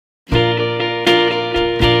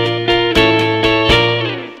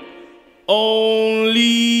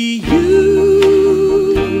Only you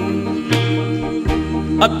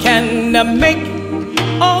can make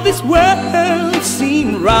all this world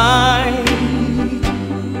seem right.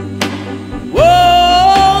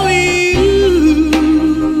 Only you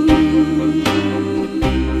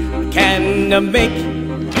can make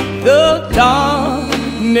the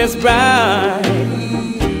darkness bright.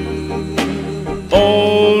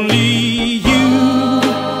 Only you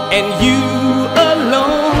and you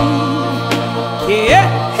alone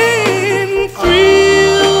can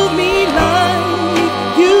thrill me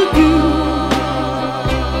like you do,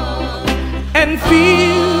 and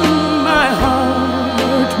fill my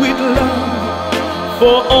heart with love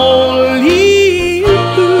for only you.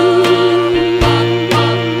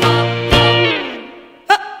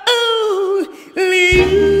 Only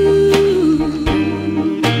you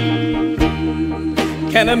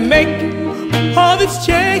can I make all this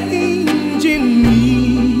change in me.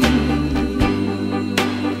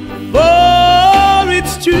 For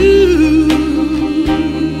it's true,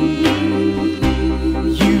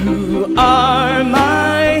 you are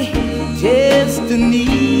my destiny.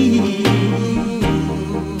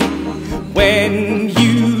 When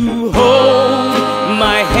you hold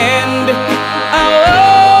my hand,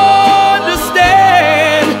 I'll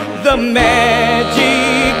understand the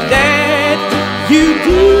magic that you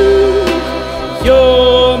do.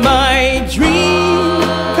 You're my dream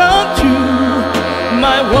come true,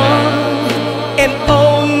 my one and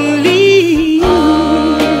only you.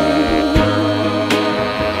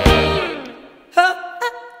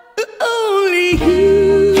 Only you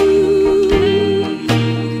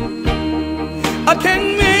I can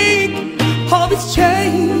make all this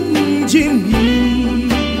change in me.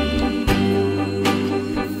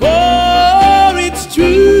 For it's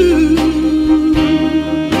true,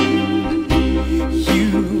 you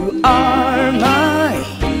are my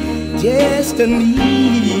destiny.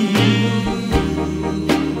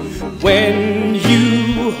 When you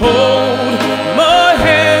hold my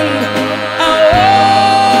hand,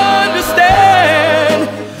 I'll understand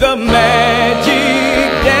the magic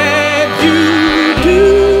that you do.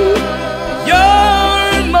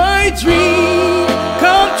 You're my dream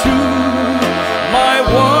come true, my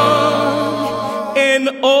one and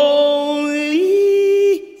only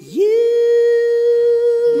you.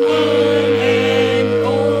 One and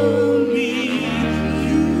only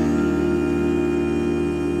you.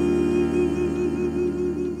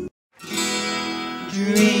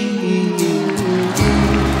 Dream, dream,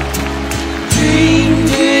 dream,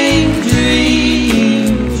 dream,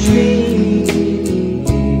 dream,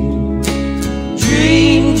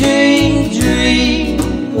 dream, dream, dream.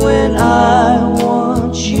 When I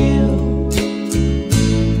want you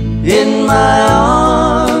in my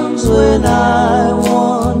arms, when I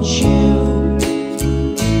want you,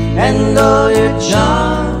 and all your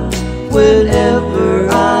charms, whenever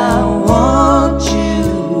I want you,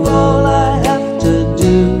 all I have to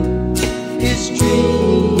do is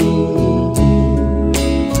dream.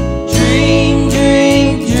 Dream,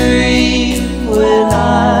 dream, dream. When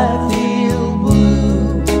I feel blue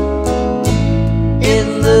in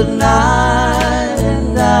the night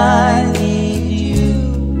and I need you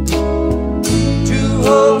to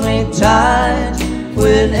hold me tight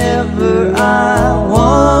whenever I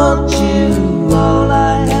want you, all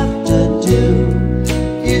I have to do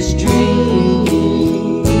is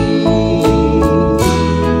dream.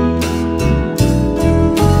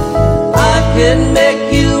 I can make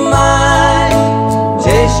you mine,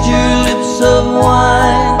 taste your lips of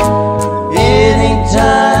wine,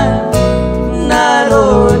 anytime, night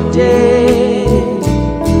or day.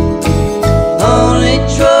 Only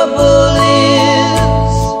trouble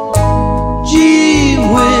is, gee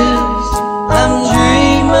whiz, I'm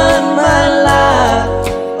dreaming my life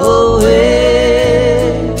away.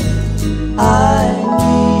 I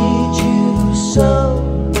need you so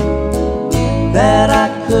that I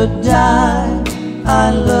could die.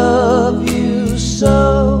 I love you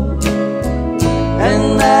so,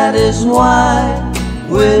 and that is why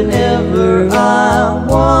whenever I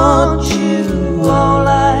want you, all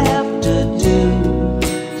I have to do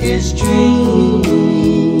is dream.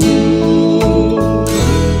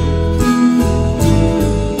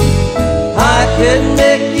 I could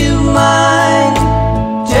make you mine,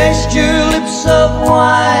 taste your lips of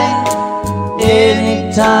wine,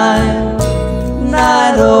 anytime,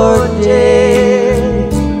 night or day.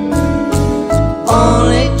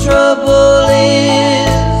 Only trouble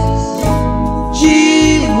is,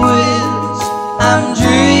 gee whiz, I'm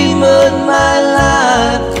dreaming my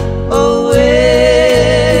life away.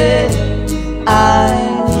 I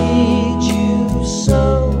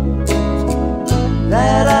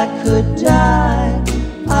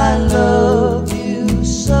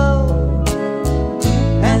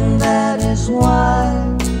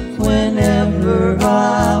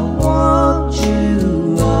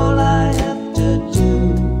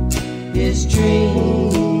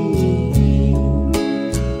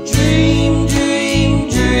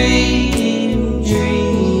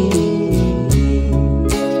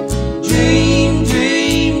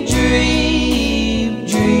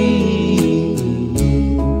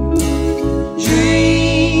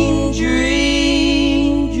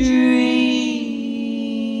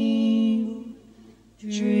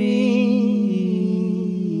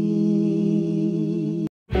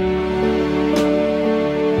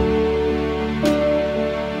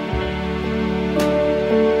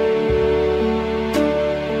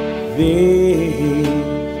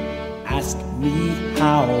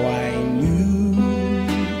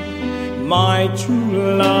my true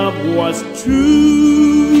love was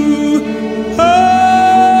true. Oh,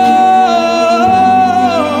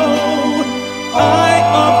 I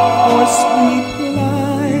of course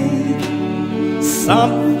replied,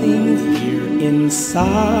 something here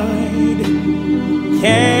inside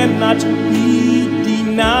cannot be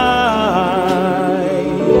denied.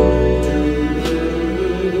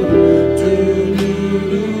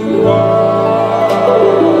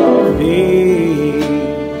 They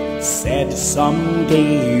said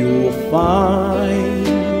someday you'll find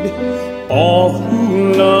all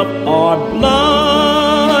who love are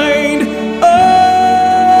blind. Oh,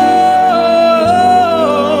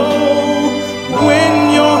 when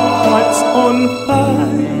your heart's on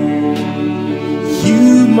fire, you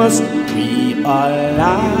must realize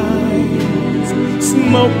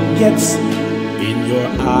smoke gets in your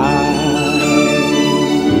eyes.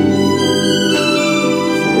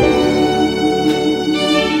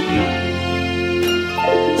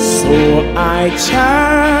 So I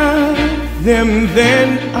chaffed them, then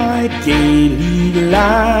I gaily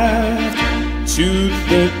laughed to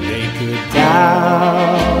think they could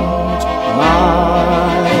doubt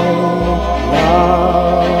my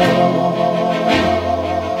love.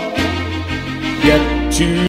 Yet to